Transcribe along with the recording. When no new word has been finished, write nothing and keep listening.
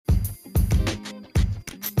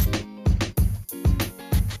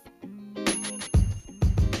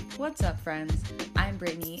What's up, friends? I'm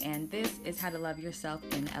Brittany, and this is How to Love Yourself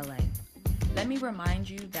in LA. Let me remind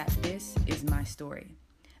you that this is my story.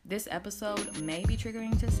 This episode may be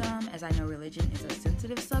triggering to some, as I know religion is a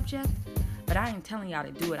sensitive subject, but I ain't telling y'all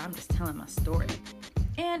to do it, I'm just telling my story.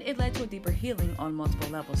 And it led to a deeper healing on multiple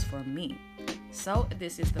levels for me. So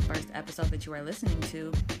this is the first episode that you are listening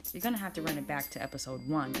to. You're going to have to run it back to episode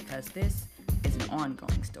 1 because this is an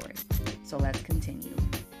ongoing story. So let's continue.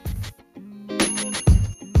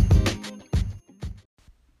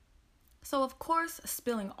 So of course,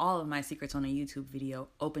 spilling all of my secrets on a YouTube video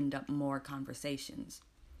opened up more conversations.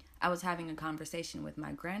 I was having a conversation with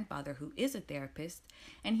my grandfather, who is a therapist,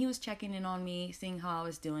 and he was checking in on me, seeing how I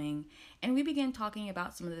was doing, and we began talking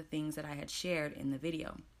about some of the things that I had shared in the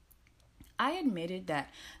video. I admitted that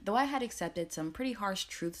though I had accepted some pretty harsh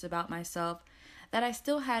truths about myself, that I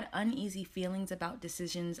still had uneasy feelings about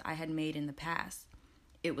decisions I had made in the past.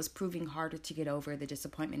 It was proving harder to get over the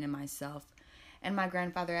disappointment in myself. And my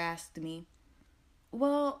grandfather asked me,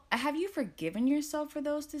 well, have you forgiven yourself for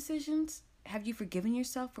those decisions? Have you forgiven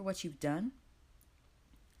yourself for what you've done?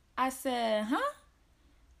 I said, huh?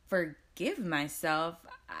 Forgive myself?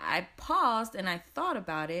 I paused and I thought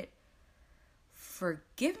about it.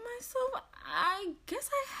 Forgive myself? I guess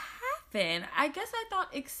I haven't. I guess I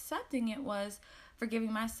thought accepting it was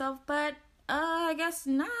forgiving myself, but I guess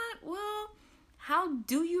not. Well, how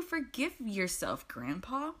do you forgive yourself,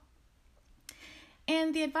 Grandpa?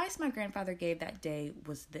 And the advice my grandfather gave that day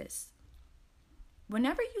was this.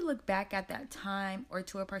 Whenever you look back at that time or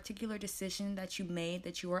to a particular decision that you made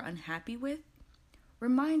that you were unhappy with,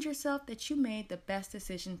 remind yourself that you made the best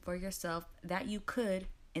decision for yourself that you could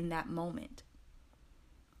in that moment.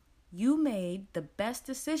 You made the best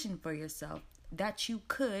decision for yourself that you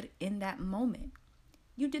could in that moment.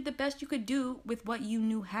 You did the best you could do with what you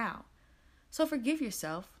knew how. So forgive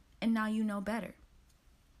yourself, and now you know better.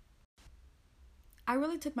 I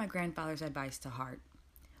really took my grandfather's advice to heart.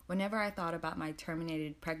 Whenever I thought about my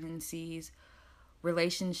terminated pregnancies,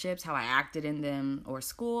 relationships, how I acted in them, or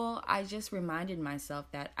school, I just reminded myself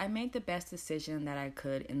that I made the best decision that I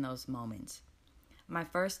could in those moments. My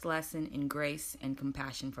first lesson in grace and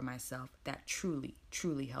compassion for myself that truly,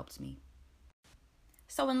 truly helped me.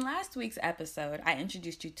 So in last week's episode, I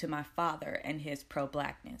introduced you to my father and his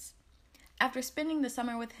pro-blackness. After spending the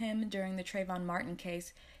summer with him during the Trayvon Martin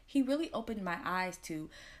case, he really opened my eyes to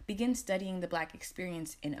begin studying the Black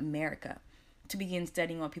experience in America, to begin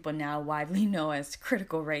studying what people now widely know as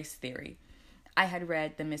critical race theory. I had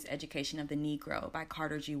read The Miseducation of the Negro by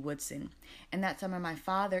Carter G. Woodson, and that summer my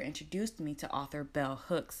father introduced me to author Bell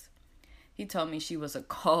Hooks. He told me she was a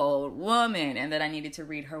cold woman and that I needed to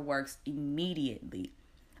read her works immediately.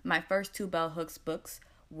 My first 2 Bell Hooks books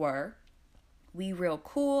were We Real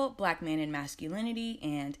Cool, Black Men and Masculinity,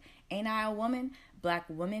 and Ain't I a Woman? Black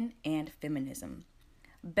Women and Feminism.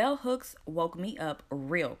 Bell Hooks woke me up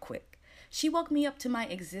real quick. She woke me up to my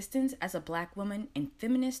existence as a Black woman in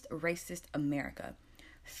feminist, racist America.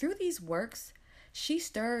 Through these works, she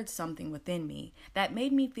stirred something within me that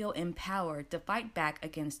made me feel empowered to fight back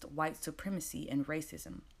against white supremacy and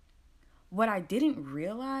racism. What I didn't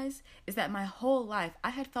realize is that my whole life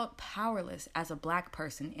I had felt powerless as a Black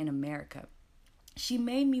person in America. She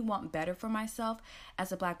made me want better for myself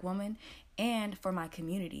as a Black woman and for my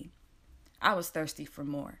community. I was thirsty for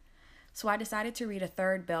more. So I decided to read a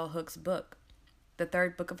third Bell Hooks book. The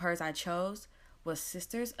third book of hers I chose was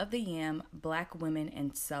Sisters of the Yam, Black Women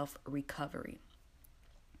and Self-Recovery.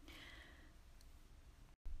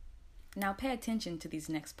 Now pay attention to these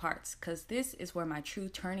next parts, because this is where my true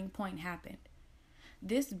turning point happened.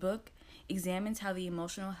 This book examines how the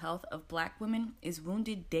emotional health of Black women is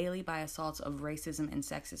wounded daily by assaults of racism and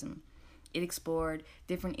sexism. It explored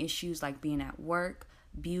different issues like being at work,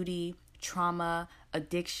 beauty, trauma,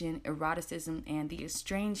 addiction, eroticism, and the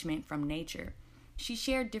estrangement from nature. She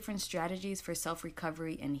shared different strategies for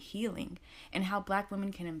self-recovery and healing, and how Black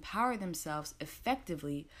women can empower themselves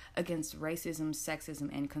effectively against racism, sexism,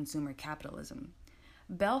 and consumer capitalism.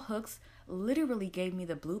 Bell Hooks literally gave me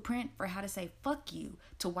the blueprint for how to say fuck you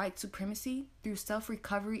to white supremacy through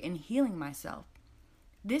self-recovery and healing myself.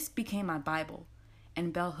 This became my Bible,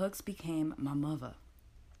 and Bell Hooks became my mother.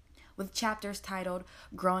 With chapters titled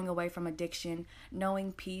Growing Away from Addiction,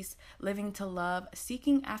 Knowing Peace, Living to Love,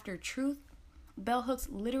 Seeking After Truth, Bell Hooks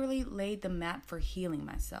literally laid the map for healing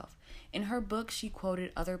myself. In her book, she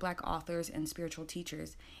quoted other Black authors and spiritual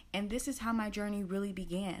teachers, and this is how my journey really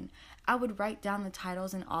began. I would write down the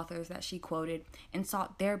titles and authors that she quoted and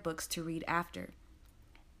sought their books to read after.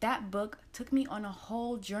 That book took me on a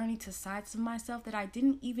whole journey to sides of myself that I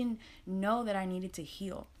didn't even know that I needed to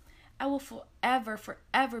heal. I will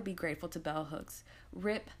forever be grateful to bell hooks.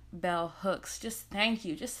 Rip bell hooks. Just thank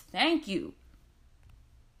you. Just thank you.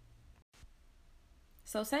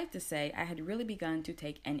 So safe to say, I had really begun to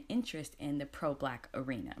take an interest in the pro-Black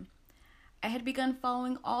arena. I had begun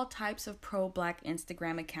following all types of pro-Black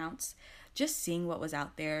Instagram accounts, just seeing what was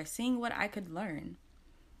out there, seeing what I could learn.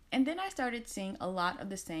 And then I started seeing a lot of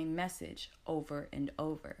the same message over and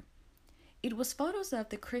over. It was photos of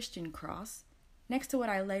the Christian cross, next to what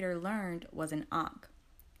I later learned was an ankh.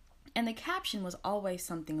 And the caption was always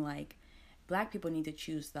something like, Black people need to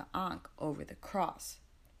choose the ankh over the cross.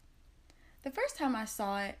 The first time I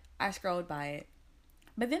saw it, I scrolled by it,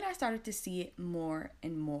 but then I started to see it more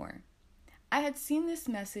and more. I had seen this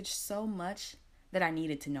message so much that I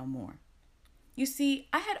needed to know more. You see,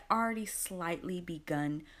 I had already slightly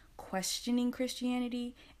begun questioning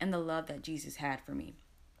Christianity and the love that Jesus had for me.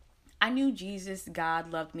 I knew Jesus,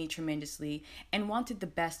 God, loved me tremendously and wanted the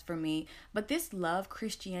best for me, but this love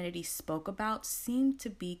Christianity spoke about seemed to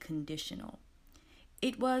be conditional.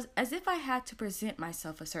 It was as if I had to present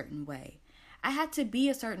myself a certain way. I had to be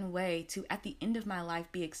a certain way to, at the end of my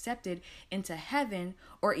life, be accepted into heaven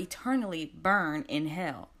or eternally burn in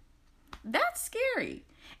hell. That's scary.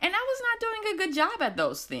 And I was not doing a good job at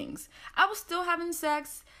those things. I was still having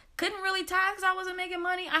sex, couldn't really tithe because I wasn't making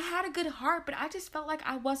money. I had a good heart, but I just felt like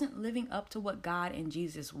I wasn't living up to what God and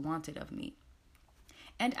Jesus wanted of me.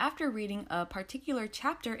 And after reading a particular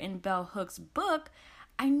chapter in Bell Hook's book,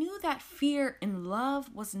 I knew that fear in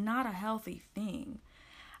love was not a healthy thing.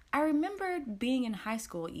 I remembered being in high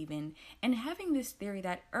school even and having this theory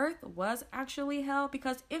that Earth was actually hell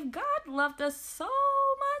because if God loved us so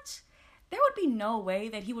much, there would be no way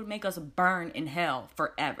that he would make us burn in hell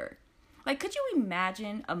forever. Like, could you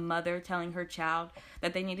imagine a mother telling her child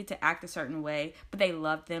that they needed to act a certain way, but they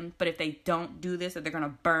loved them, but if they don't do this, that they're going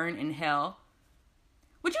to burn in hell?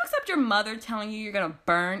 Would you accept your mother telling you you're going to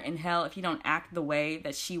burn in hell if you don't act the way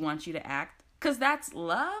that she wants you to act? Because that's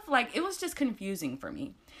love? Like, it was just confusing for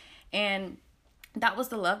me. And that was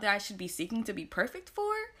the love that I should be seeking to be perfect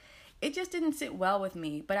for. It just didn't sit well with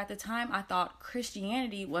me. But at the time, I thought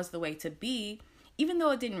Christianity was the way to be, even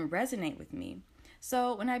though it didn't resonate with me.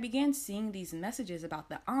 So when I began seeing these messages about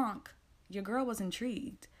the ankh, your girl was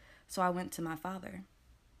intrigued. So I went to my father.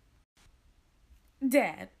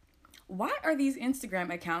 Dad, why are these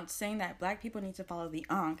Instagram accounts saying that Black people need to follow the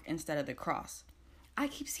ankh instead of the cross? I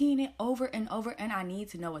keep seeing it over and over, and I need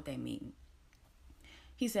to know what they mean.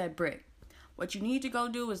 He said, Britt, what you need to go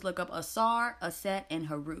do is look up Asar, Aset, and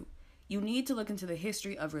Haru. You need to look into the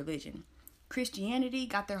history of religion. Christianity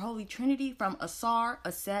got their Holy Trinity from Asar,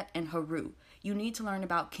 Aset, and Haru. You need to learn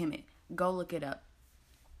about Kemet. Go look it up.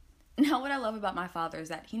 Now, what I love about my father is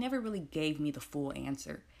that he never really gave me the full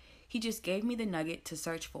answer. He just gave me the nugget to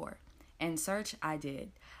search for. And search I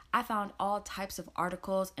did. I found all types of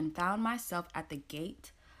articles and found myself at the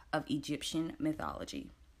gate of Egyptian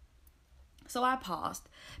mythology. So I paused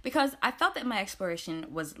because I felt that my exploration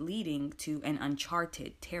was leading to an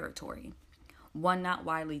uncharted territory. One not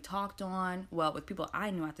widely talked on, well, with people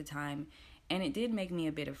I knew at the time, and it did make me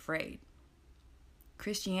a bit afraid.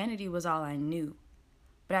 Christianity was all I knew.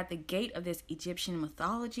 But at the gate of this Egyptian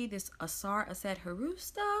mythology, this Asar, Aset, Haru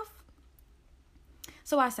stuff,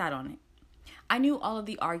 so I sat on it. I knew all of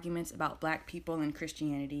the arguments about Black people and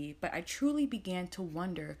Christianity, but I truly began to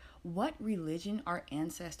wonder what religion our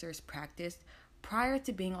ancestors practiced prior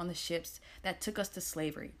to being on the ships that took us to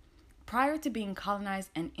slavery. Prior to being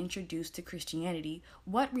colonized and introduced to Christianity,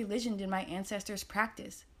 what religion did my ancestors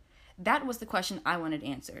practice? That was the question I wanted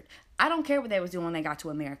answered. I don't care what they was doing when they got to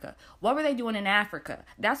America. What were they doing in Africa?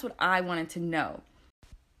 That's what I wanted to know.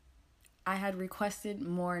 I had requested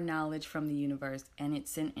more knowledge from the universe, and it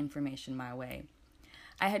sent information my way.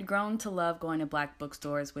 I had grown to love going to Black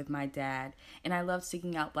bookstores with my dad, and I loved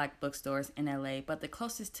seeking out Black bookstores in LA, but the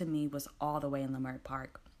closest to me was all the way in Leimert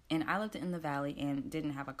Park, and I lived in the Valley and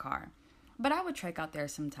didn't have a car. But I would trek out there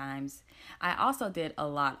sometimes. I also did a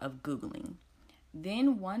lot of Googling.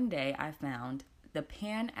 Then one day I found the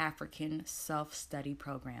Pan-African Self-Study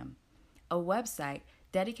Program, a website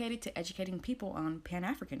dedicated to educating people on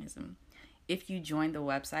Pan-Africanism. If you joined the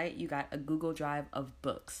website, you got a Google Drive of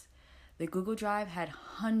books. The Google Drive had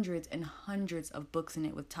hundreds and hundreds of books in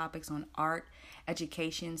it with topics on art,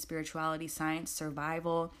 education, spirituality, science,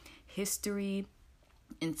 survival, history,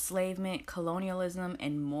 enslavement, colonialism,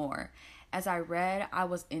 and more. As I read, I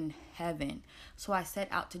was in heaven, so I set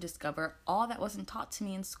out to discover all that wasn't taught to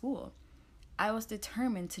me in school. I was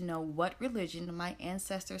determined to know what religion my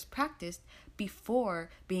ancestors practiced before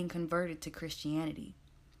being converted to Christianity.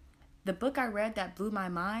 The book I read that blew my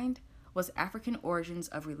mind was African Origins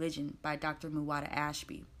of Religion by Dr. Muwada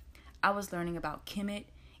Ashby. I was learning about Kemet,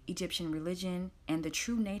 Egyptian religion, and the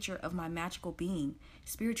true nature of my magical being,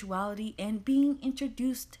 spirituality, and being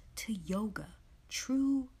introduced to yoga,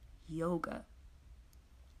 true yoga.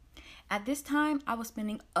 At this time, I was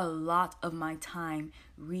spending a lot of my time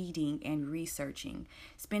reading and researching,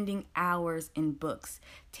 spending hours in books,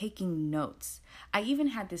 taking notes. I even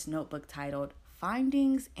had this notebook titled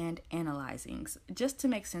Findings and Analyzings, just to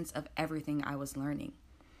make sense of everything I was learning,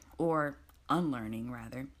 or unlearning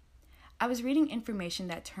rather. I was reading information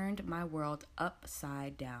that turned my world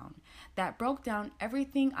upside down, that broke down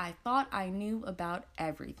everything I thought I knew about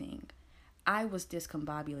everything. I was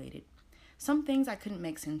discombobulated. Some things I couldn't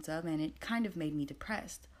make sense of, and it kind of made me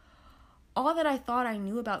depressed. All that I thought I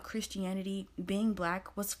knew about Christianity, being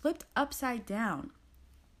Black, was flipped upside down.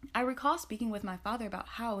 I recall speaking with my father about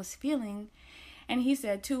how I was feeling, and he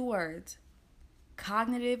said 2 words: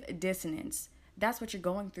 cognitive dissonance. That's what you're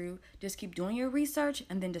going through. Just keep doing your research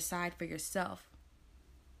and then decide for yourself.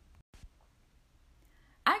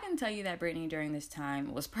 I can tell you that Brittany during this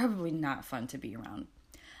time was probably not fun to be around.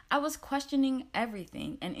 I was questioning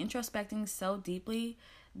everything and introspecting so deeply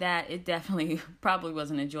that it definitely probably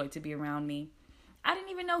wasn't a joy to be around me. I didn't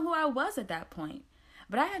even know who I was at that point.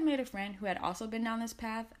 But I had made a friend who had also been down this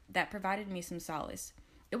path that provided me some solace.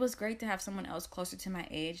 It was great to have someone else closer to my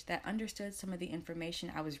age that understood some of the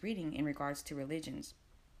information I was reading in regards to religions.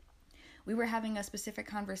 We were having a specific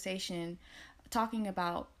conversation talking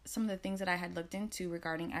about some of the things that I had looked into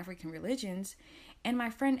regarding African religions, and my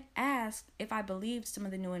friend asked if I believed some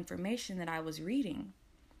of the new information that I was reading.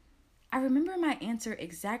 I remember my answer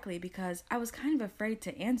exactly because I was kind of afraid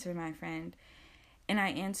to answer my friend, and I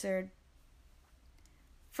answered,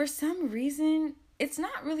 for some reason, it's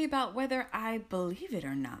not really about whether I believe it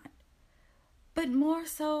or not, but more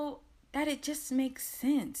so that it just makes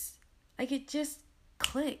sense. Like, it just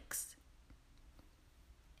clicks.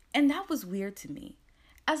 And that was weird to me.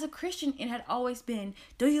 As a Christian, it had always been,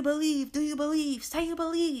 do you believe? Do you believe? Say you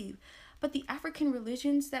believe. But the African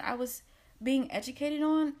religions that I was being educated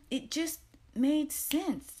on, it just made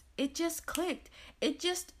sense. It just clicked. It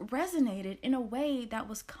just resonated in a way that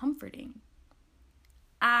was comforting.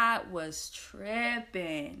 I was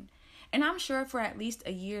tripping. And I'm sure for at least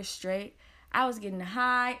a year straight, I was getting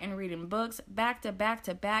high and reading books back to back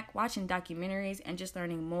to back, watching documentaries, and just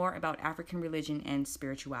learning more about African religion and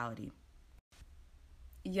spirituality.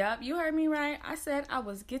 Yup, you heard me right. I said I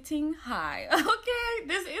was getting high. Okay,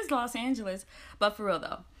 this is Los Angeles. But for real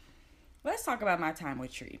though, let's talk about my time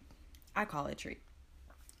with Tree. I call it Tree.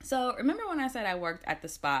 So remember when I said I worked at the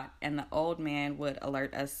spot and the old man would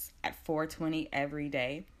alert us at 4:20 every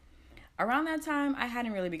day? Around that time, I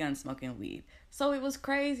hadn't really begun smoking weed. So it was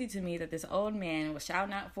crazy to me that this old man was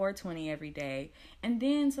shouting out 4:20 every day. And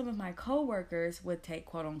then some of my coworkers would take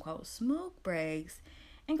quote unquote smoke breaks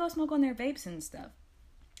and go smoke on their vapes and stuff.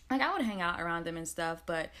 Like, I would hang out around them and stuff,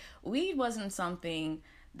 but weed wasn't something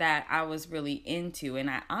that I was really into, and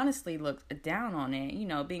I honestly looked down on it. You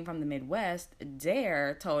know, being from the Midwest,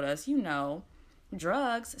 DARE told us,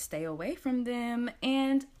 drugs, stay away from them.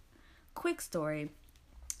 And quick story,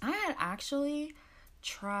 I had actually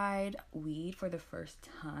tried weed for the first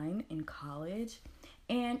time in college,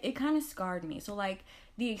 and it kind of scarred me. So, like,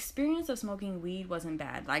 the experience of smoking weed wasn't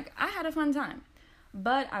bad. Like, I had a fun time.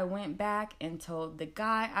 But I went back and told the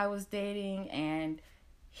guy I was dating, and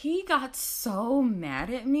he got so mad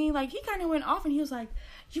at me. Like, he kind of went off, and he was like,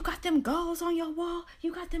 you got them goals on your wall?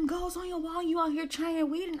 You got them goals on your wall? You out here trying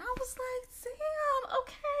weed? And I was like, Sam,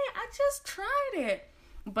 okay, I just tried it.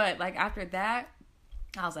 But, like, after that,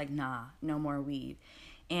 I was like, nah, no more weed.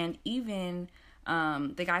 And even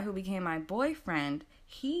the guy who became my boyfriend,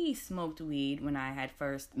 he smoked weed when I had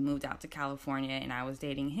first moved out to California, and I was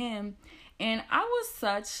dating him. And I was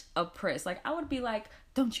such a priss. Like, I would be like,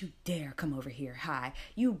 don't you dare come over here high.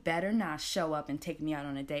 You better not show up and take me out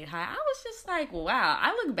on a date high. I was just like, wow.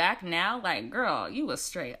 I look back now like, girl, you was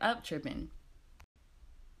straight up tripping.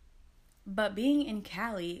 But being in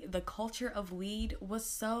Cali, the culture of weed was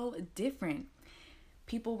so different.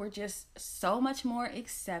 People were just so much more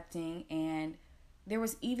accepting, and there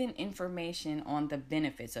was even information on the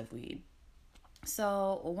benefits of weed.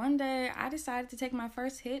 So one day I decided to take my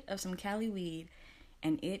first hit of some Cali weed,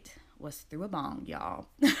 and it was through a bong, y'all.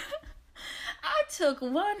 I took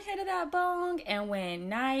one hit of that bong and went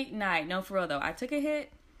night. No, for real though. I took a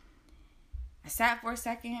hit. I sat for a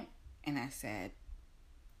second and I said,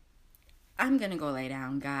 I'm going to go lay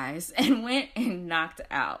down, guys, and went and knocked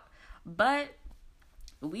out. But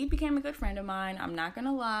weed became a good friend of mine. I'm not going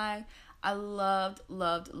to lie. I loved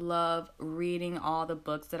reading all the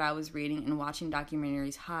books that I was reading and watching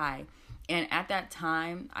documentaries high. And at that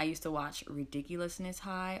time, I used to watch Ridiculousness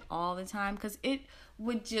High all the time because it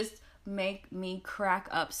would just make me crack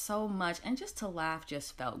up so much, and just to laugh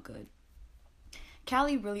just felt good.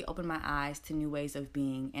 Cali really opened my eyes to new ways of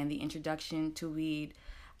being, and the introduction to weed,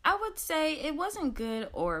 I would say it wasn't good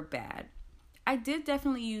or bad. I did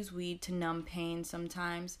definitely use weed to numb pain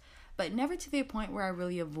sometimes, but never to the point where I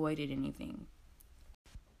really avoided anything.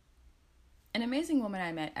 An amazing woman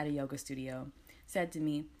I met at a yoga studio said to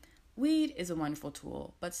me, "Weed is a wonderful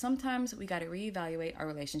tool, but sometimes we got to reevaluate our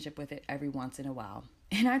relationship with it every once in a while."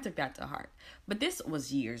 And I took that to heart. But this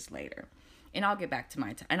was years later. And I'll get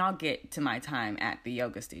to my time at the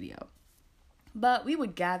yoga studio. But we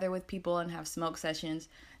would gather with people and have smoke sessions,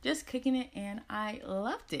 just kicking it, and I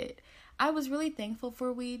loved it. I was really thankful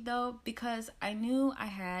for weed though, because I knew I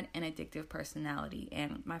had an addictive personality,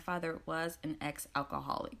 and my father was an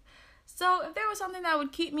ex-alcoholic. So if there was something that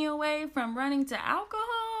would keep me away from running to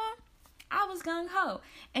alcohol, I was gung-ho,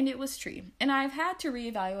 and it was true. And I've had to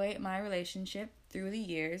reevaluate my relationship through the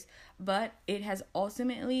years, but it has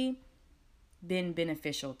ultimately been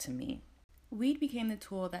beneficial to me. Weed became the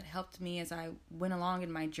tool that helped me as I went along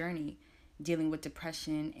in my journey, dealing with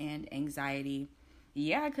depression and anxiety.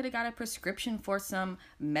 Yeah, I could have got a prescription for some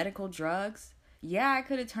medical drugs. Yeah, I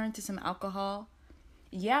could have turned to some alcohol.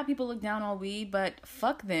 Yeah, people look down on weed, but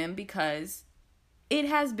fuck them because it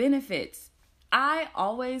has benefits. I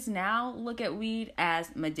always now look at weed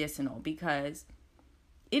as medicinal because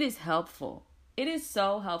it is helpful. It is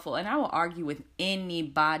so helpful, and I will argue with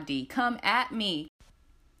anybody. Come at me.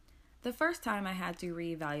 The first time I had to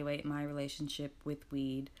reevaluate my relationship with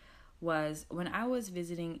weed was when I was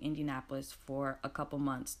visiting Indianapolis for a couple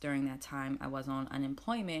months. During that time, I was on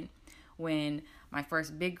unemployment when my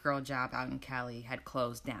first big girl job out in Cali had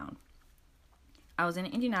closed down. I was in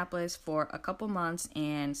Indianapolis for a couple months,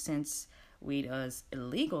 and since weed was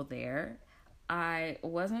illegal there, I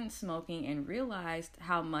wasn't smoking and realized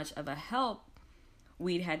how much of a help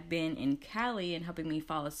weed had been in Cali and helping me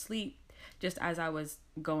fall asleep just as I was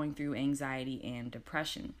going through anxiety and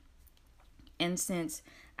depression. And since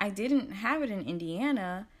I didn't have it in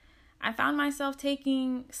Indiana, I found myself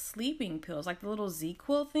taking sleeping pills, like the little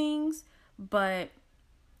ZQL things, but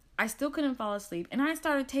I still couldn't fall asleep. And I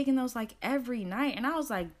started taking those like every night. And I was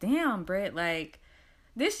like, damn, Britt, like,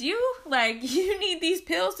 this you? Like, you need these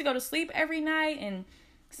pills to go to sleep every night? And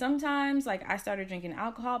sometimes, like, I started drinking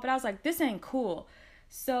alcohol, but I was like, this ain't cool.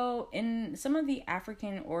 So in some of the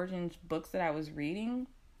African origins books that I was reading,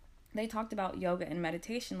 they talked about yoga and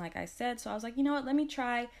meditation, like I said. So I was like, you know what, let me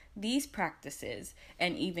try these practices.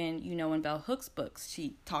 And even, in Bell Hooks' books,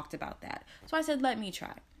 she talked about that. So I said, let me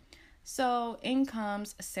try. So in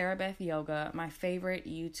comes Sarah Beth Yoga, my favorite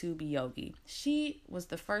YouTube yogi. She was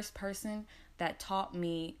the first person that taught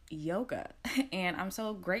me yoga. And I'm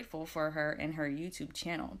so grateful for her and her YouTube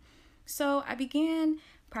channel. So I began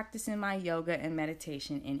practicing my yoga and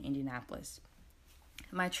meditation in Indianapolis.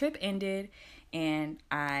 My trip ended and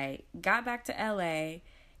I got back to LA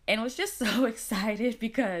and was just so excited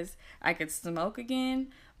because I could smoke again.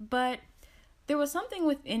 But there was something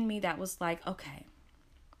within me that was like, okay,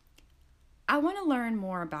 I want to learn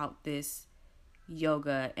more about this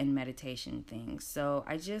yoga and meditation thing. So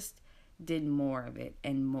I just did more of it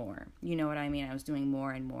and more. You know what I mean? I was doing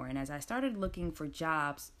more and more. And as I started looking for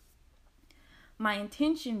jobs, my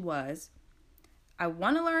intention was, I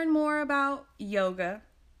want to learn more about yoga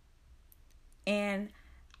and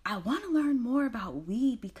I want to learn more about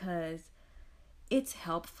weed because it's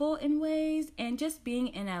helpful in ways. And just being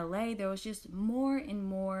in LA, there was just more and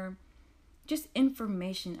more just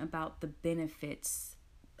information about the benefits,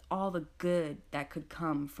 all the good that could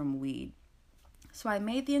come from weed. So I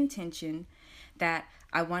made the intention that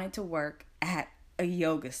I wanted to work at a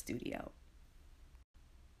yoga studio.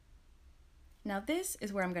 Now this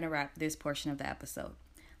is where I'm going to wrap this portion of the episode.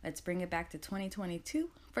 Let's bring it back to 2022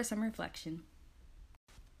 for some reflection.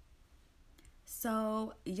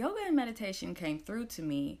 So yoga and meditation came through to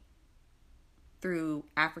me through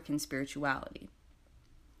African spirituality.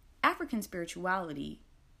 African spirituality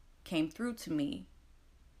came through to me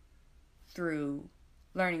through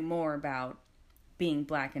learning more about being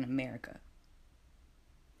Black in America.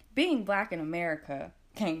 Being Black in America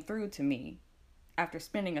came through to me after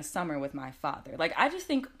spending a summer with my father. Like, I just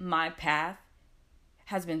think my path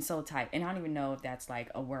has been so tight. And I don't even know if that's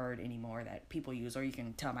like a word anymore that people use, or you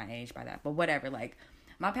can tell my age by that. But whatever, like,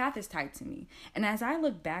 my path is tight to me. And as I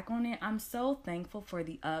look back on it, I'm so thankful for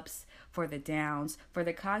the ups, for the downs, for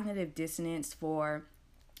the cognitive dissonance, for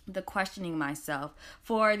the questioning myself,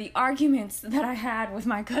 for the arguments that I had with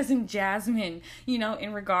my cousin Jasmine,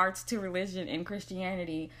 in regards to religion and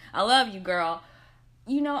Christianity. I love you, girl.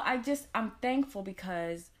 I'm thankful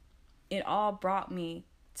because it all brought me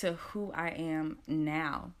to who I am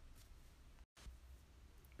now.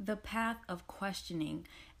 The path of questioning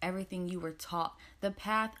everything you were taught, the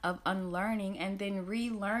path of unlearning and then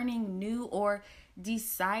relearning new or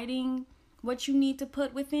deciding what you need to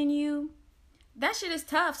put within you, that shit is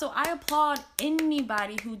tough. So I applaud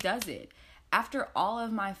anybody who does it. After all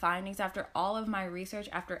of my findings, after all of my research,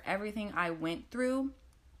 after everything I went through,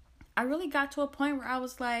 I really got to a point where I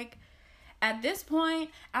was like, at this point,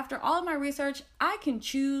 after all of my research, I can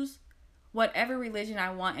choose whatever religion I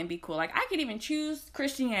want and be cool. Like, I could even choose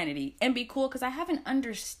Christianity and be cool because I have an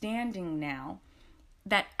understanding now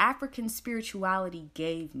that African spirituality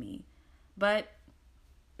gave me. But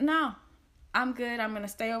no, I'm good. I'm going to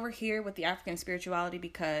stay over here with the African spirituality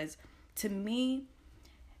because to me,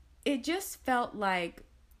 it just felt like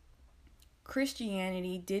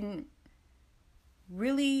Christianity didn't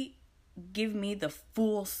really give me the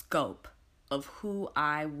full scope of who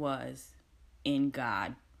I was in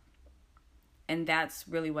God. And that's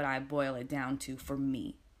really what I boil it down to for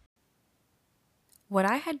me. What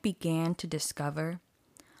I had began to discover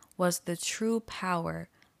was the true power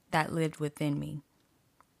that lived within me.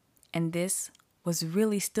 And this was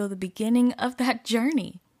really still the beginning of that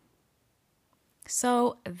journey.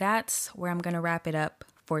 So that's where I'm going to wrap it up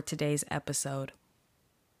for today's episode.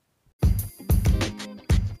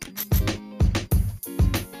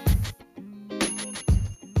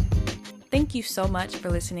 Thank you so much for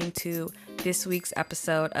listening to this week's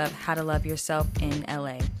episode of How to Love Yourself in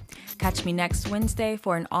LA. Catch me next Wednesday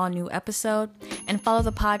for an all-new episode, and follow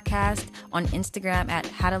the podcast on Instagram at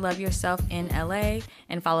How to Love Yourself in LA,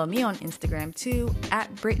 and follow me on Instagram too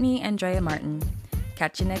at Brittany Andrea Martin.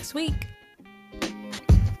 Catch you next week.